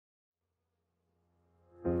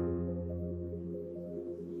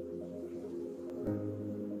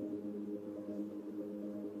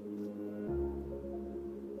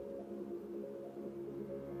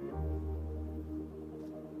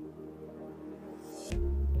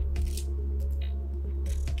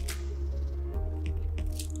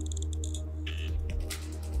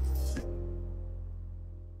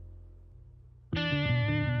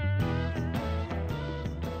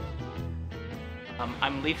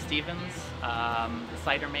I'm Lief the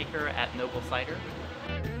cider maker at Noble Cider.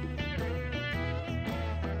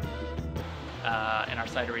 And our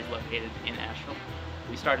cidery is located in Asheville.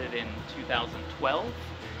 We started in 2012,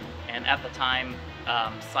 and at the time,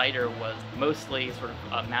 cider was mostly sort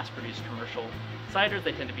of mass-produced commercial ciders.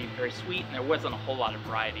 They tend to be very sweet, and there wasn't a whole lot of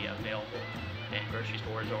variety available in grocery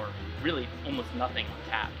stores, or really almost nothing on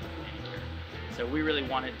tap anywhere. So we really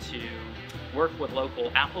wanted to work with local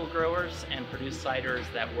apple growers and produce ciders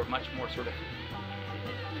that were much more sort of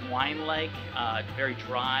wine-like, very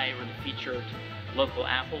dry, really featured local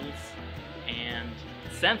apples. And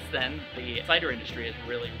since then, the cider industry has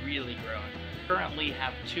really grown. We currently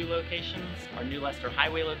have 2 locations. Our New Leicester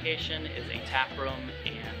Highway location is a tap room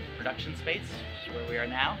and production space, which is where we are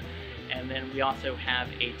now. And then we also have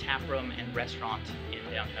a tap room and restaurant in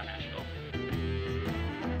downtown Asheville. In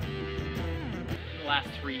the last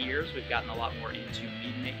 3 years, we've gotten a lot more into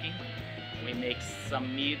mead making. We make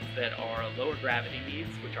some meads that are lower gravity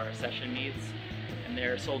meads, which are session meads. And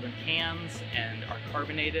they're sold in cans and are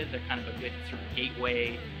carbonated. They're kind of a good sort of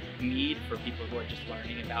gateway mead for people who are just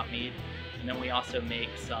learning about mead. And then we also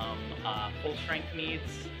make some full strength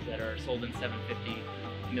meads that are sold in 750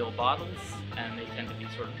 ml bottles, and they tend to be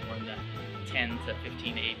sort of more in the 10 to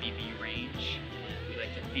 15 ABV range. And we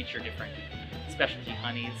like to feature different specialty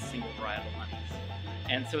honeys, single varietal honeys.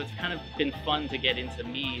 And so it's kind of been fun to get into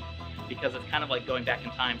mead, because it's kind of like going back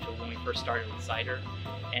in time to when we first started with cider.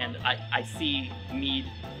 And I see mead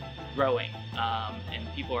growing, and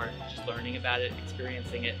people are just learning about it,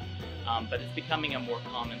 experiencing it, but it's becoming a more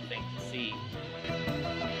common thing to see.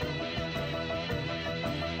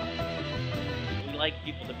 We like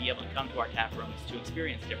people to be able to come to our tap rooms to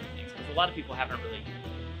experience different things, because a lot of people haven't really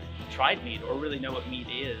tried mead or really know what mead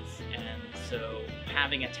is, and so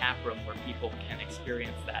having a tap room where people can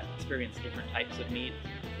experience different types of mead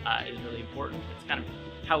is really important. It's kind of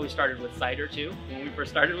how we started with cider too. When we first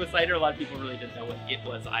started with cider, a lot of people really didn't know what it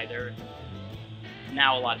was either.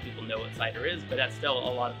 Now a lot of people know what cider is, but that's still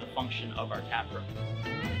a lot of the function of our tap room.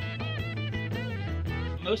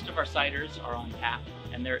 Most of our ciders are on tap,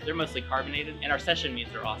 and they're mostly carbonated, and our session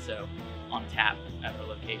meads are also on tap at our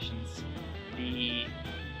locations. The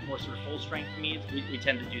more sort of full strength meads, we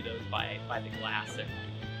tend to do those by the glass, and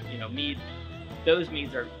mead. Those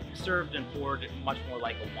meads are served and poured much more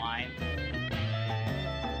like a wine.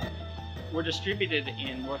 We're distributed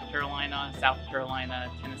in North Carolina, South Carolina,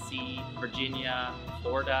 Tennessee, Virginia,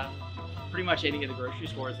 Florida, pretty much any of the grocery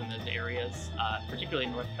stores in those areas. Particularly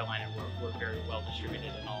in North Carolina, we're very well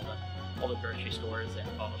distributed in all the grocery stores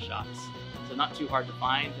and bottle shops. So not too hard to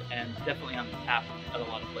find, and definitely on tap at a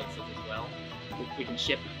lot of places as well. We can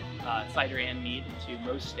ship cider and mead to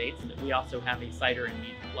most states. We also have a cider and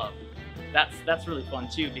mead club. That's really fun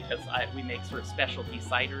too, because we make sort of specialty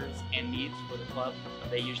ciders and meads for the club.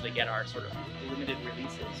 They usually get our sort of limited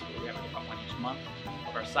releases, where we have a different one each month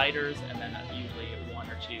of our ciders, and then usually 1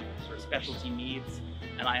 or 2 sort of specialty meads.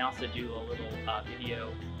 And I also do a little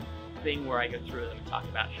video thing where I go through them and talk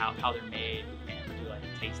about how they're made, and do like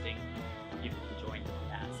a tasting. People can join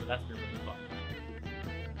that, so that's been really fun.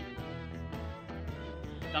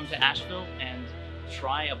 Come to Asheville and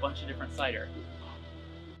try a bunch of different cider.